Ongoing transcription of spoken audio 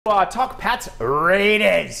Talk Pats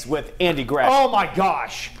Raiders with Andy Gresh. Oh my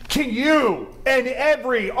gosh. Can you and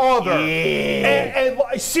every other, and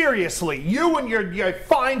seriously, you and your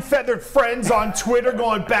fine feathered friends on Twitter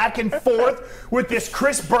going back and forth with this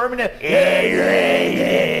Chris Berman, you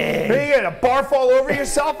gonna barf all over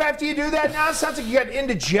yourself after you do that now? It sounds like you got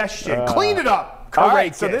indigestion. Clean it up. All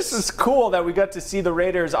right, so this is cool that we got to see the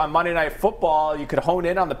Raiders on Monday Night Football. You could hone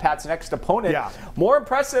in on the Pats' next opponent. Yeah. More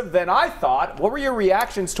impressive than I thought. What were your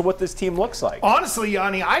reactions to what this team looks like? Honestly,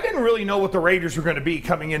 Yianni, I didn't really know what the Raiders were going to be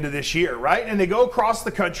coming into this year, right? And they go across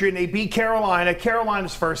the country and they beat Carolina.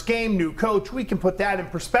 Carolina's first game, new coach. We can put that in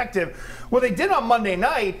perspective. What they did on Monday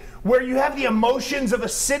night, where you have the emotions of a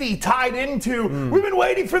city tied into, we've been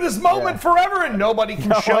waiting for this moment forever and nobody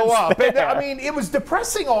can show up. And, I mean, it was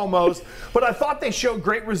depressing almost, but I thought they showed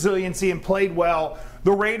great resiliency and played well.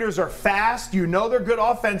 The Raiders are fast. You know they're good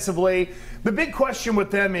offensively. The big question with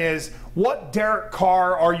them is, what Derek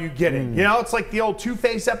Carr are you getting? You know, it's like the old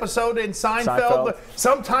Two-Face episode in Seinfeld.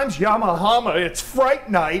 Sometimes Yamahama, it's Fright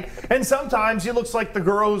Night, and sometimes he looks like the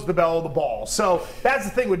girl who's the belle of the ball. So that's the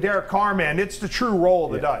thing with Derek Carr, man. It's the true roll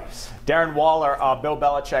of the dice. Darren Waller, Bill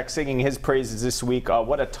Belichick singing his praises this week.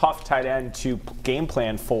 What a tough tight end to game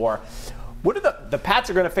plan for. What are the Pats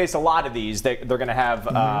are going to face a lot of these. They're going to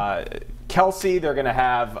have Kelsey. They're going to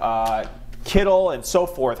have Kittle and so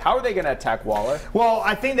forth. How are they going to attack Waller? Well,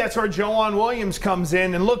 I think that's where Joanne Williams comes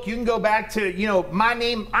in. And look, you can go back to, you know, my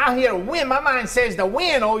name, I hear to win. My mind says to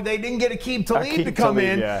win. Oh, they didn't get Aqib Talib to come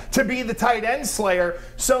in to be the tight end slayer.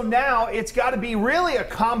 So now it's got to be really a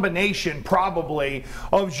combination probably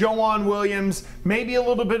of Joanne Williams, maybe a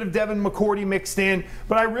little bit of Devin McCourty mixed in.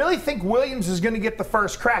 But I really think Williams is going to get the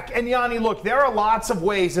first crack. And Yianni, look, there are lots of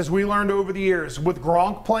ways, as we learned over the years, with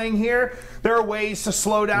Gronk playing here, there are ways to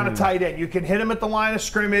slow down a tight end. You can hit him at the line of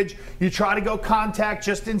scrimmage. You try to go contact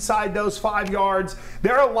just inside those 5 yards.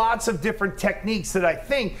 There are lots of different techniques that I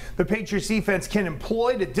think the Patriots defense can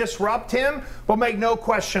employ to disrupt him, but make no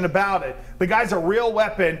question about it. The guy's a real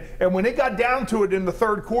weapon, and when it got down to it in the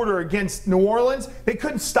third quarter against New Orleans, they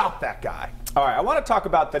couldn't stop that guy. All right, I want to talk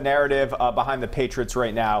about the narrative behind the Patriots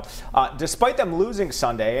right now. Despite them losing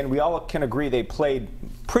Sunday, and we all can agree they played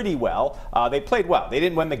pretty well. They played well. They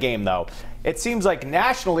didn't win the game, though. It seems like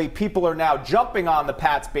nationally people are now jumping on the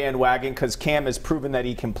Pats bandwagon because Cam has proven that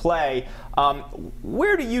he can play.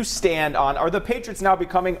 Where do you stand on, are the Patriots now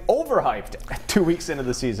becoming overhyped 2 weeks into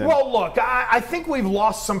the season? Well, look, I think we've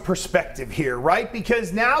lost some perspective here, right?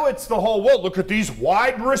 Because now it's the whole, well, look at these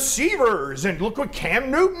wide receivers and look what Cam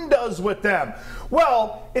Newton does with them.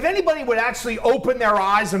 Well, if anybody would actually open their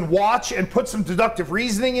eyes and watch and put some deductive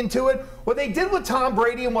reasoning into it, what they did with Tom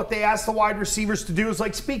Brady and what they asked the wide receivers to do is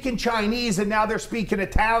like speaking Chinese and now they're speaking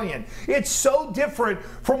Italian. It's so different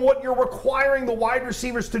from what you're requiring the wide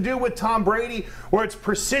receivers to do with Tom Brady, where it's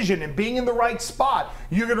precision and being in the right spot.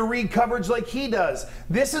 You're going to read coverage like he does.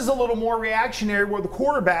 This is a little more reactionary where the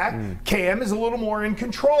quarterback, Cam, is a little more in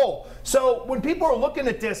control. So when people are looking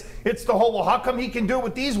at this, it's the whole, well, how come he can do it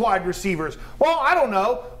with these wide receivers? Well, I don't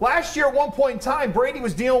know. Last year at one point in time, Brady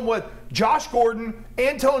was dealing with Josh Gordon,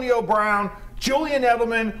 Antonio Brown, Julian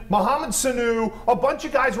Edelman, Mohamed Sanu, a bunch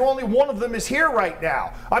of guys where only one of them is here right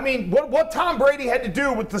now. I mean, what Tom Brady had to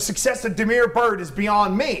do with the success of Damiere Byrd is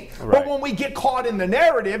beyond me. Right. But when we get caught in the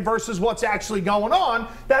narrative versus what's actually going on,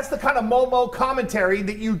 that's the kind of Momo commentary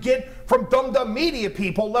that you get from dumb media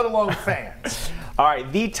people, let alone fans. All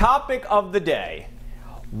right, the topic of the day.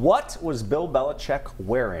 What was Bill Belichick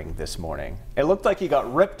wearing this morning? It looked like he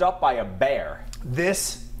got ripped up by a bear.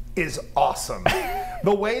 This is awesome.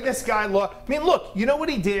 The way this guy looked. I mean, look, you know what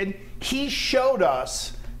he did? He showed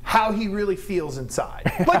us how he really feels inside.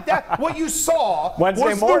 Like that, what you saw was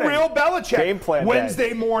the real Belichick. Game plan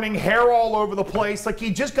Wednesday morning, hair all over the place. Like he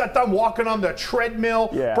just got done walking on the treadmill,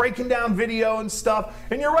 breaking down video and stuff.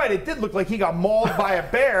 And you're right, it did look like he got mauled by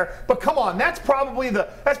a bear. But come on, that's probably the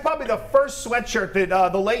first sweatshirt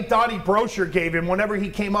that the late Donnie Brosher gave him whenever he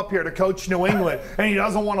came up here to coach New England, and he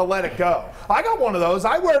doesn't want to let it go. I got one of those.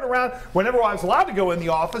 I wear it around whenever I was allowed to go in the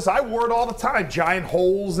office. I wore it all the time. Giant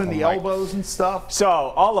holes in the elbows and stuff. So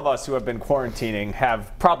all of us who have been quarantining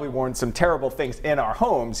have probably worn some terrible things in our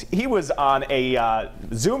homes. He was on a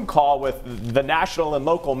Zoom call with the national and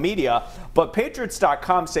local media, but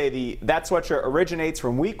Patriots.com say that sweatshirt originates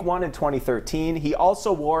from week 1 in 2013. He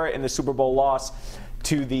also wore it in the Super Bowl loss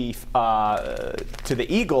to the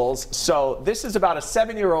Eagles. So this is about a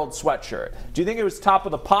 7-year-old sweatshirt. Do you think it was top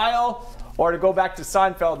of the pile, Or to go back to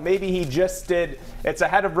Seinfeld, maybe he just did. It's a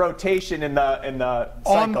head of rotation in the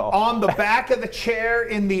cycle. On the back of the chair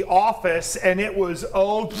in the office, and it was,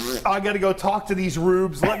 I got to go talk to these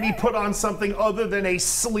rubes. Let me put on something other than a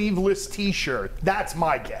sleeveless T-shirt. That's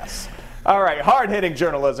my guess. All right, hard-hitting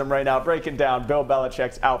journalism right now, breaking down Bill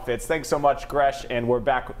Belichick's outfits. Thanks so much, Gresh, and we're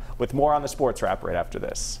back with more on the Sports Wrap right after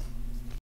this.